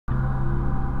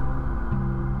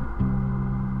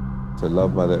to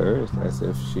love Mother Earth as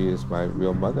if she is my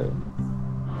real mother,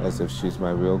 as if she's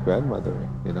my real grandmother,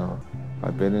 you know.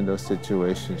 I've been in those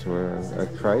situations where I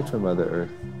cried for Mother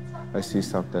Earth. I see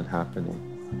something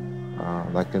happening,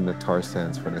 like in the tar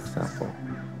sands, for example.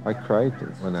 I cried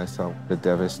when I saw the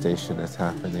devastation that's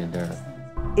happening there.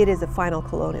 It is a final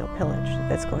colonial pillage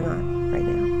that's going on right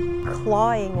now,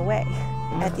 clawing away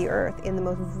at the earth in the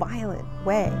most violent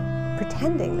way,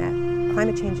 pretending that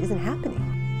climate change isn't happening.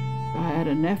 I had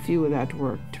a nephew that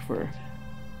worked for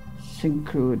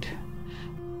Syncrude.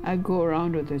 I go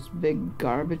around with this big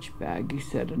garbage bag, he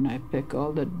said, and I pick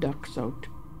all the ducks out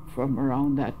from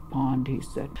around that pond, he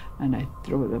said, and I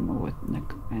throw them away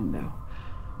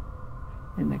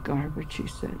in the garbage, he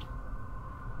said.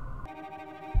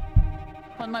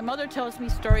 When my mother tells me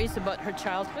stories about her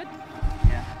childhood,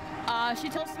 she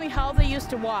tells me how they used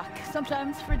to walk,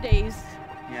 sometimes for days.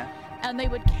 And they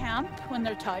would camp when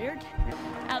they're tired.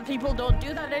 And people don't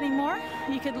do that anymore.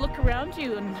 You could look around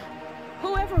you and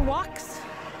whoever walks,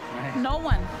 no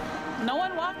one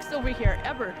walks over here,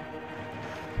 ever.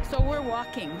 So we're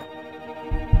walking.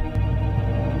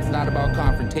 It's not about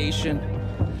confrontation.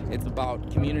 It's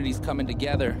about communities coming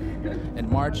together and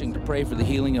marching to pray for the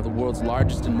healing of the world's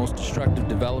largest and most destructive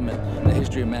development in the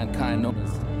history of mankind, known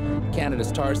as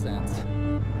Canada's tar sands.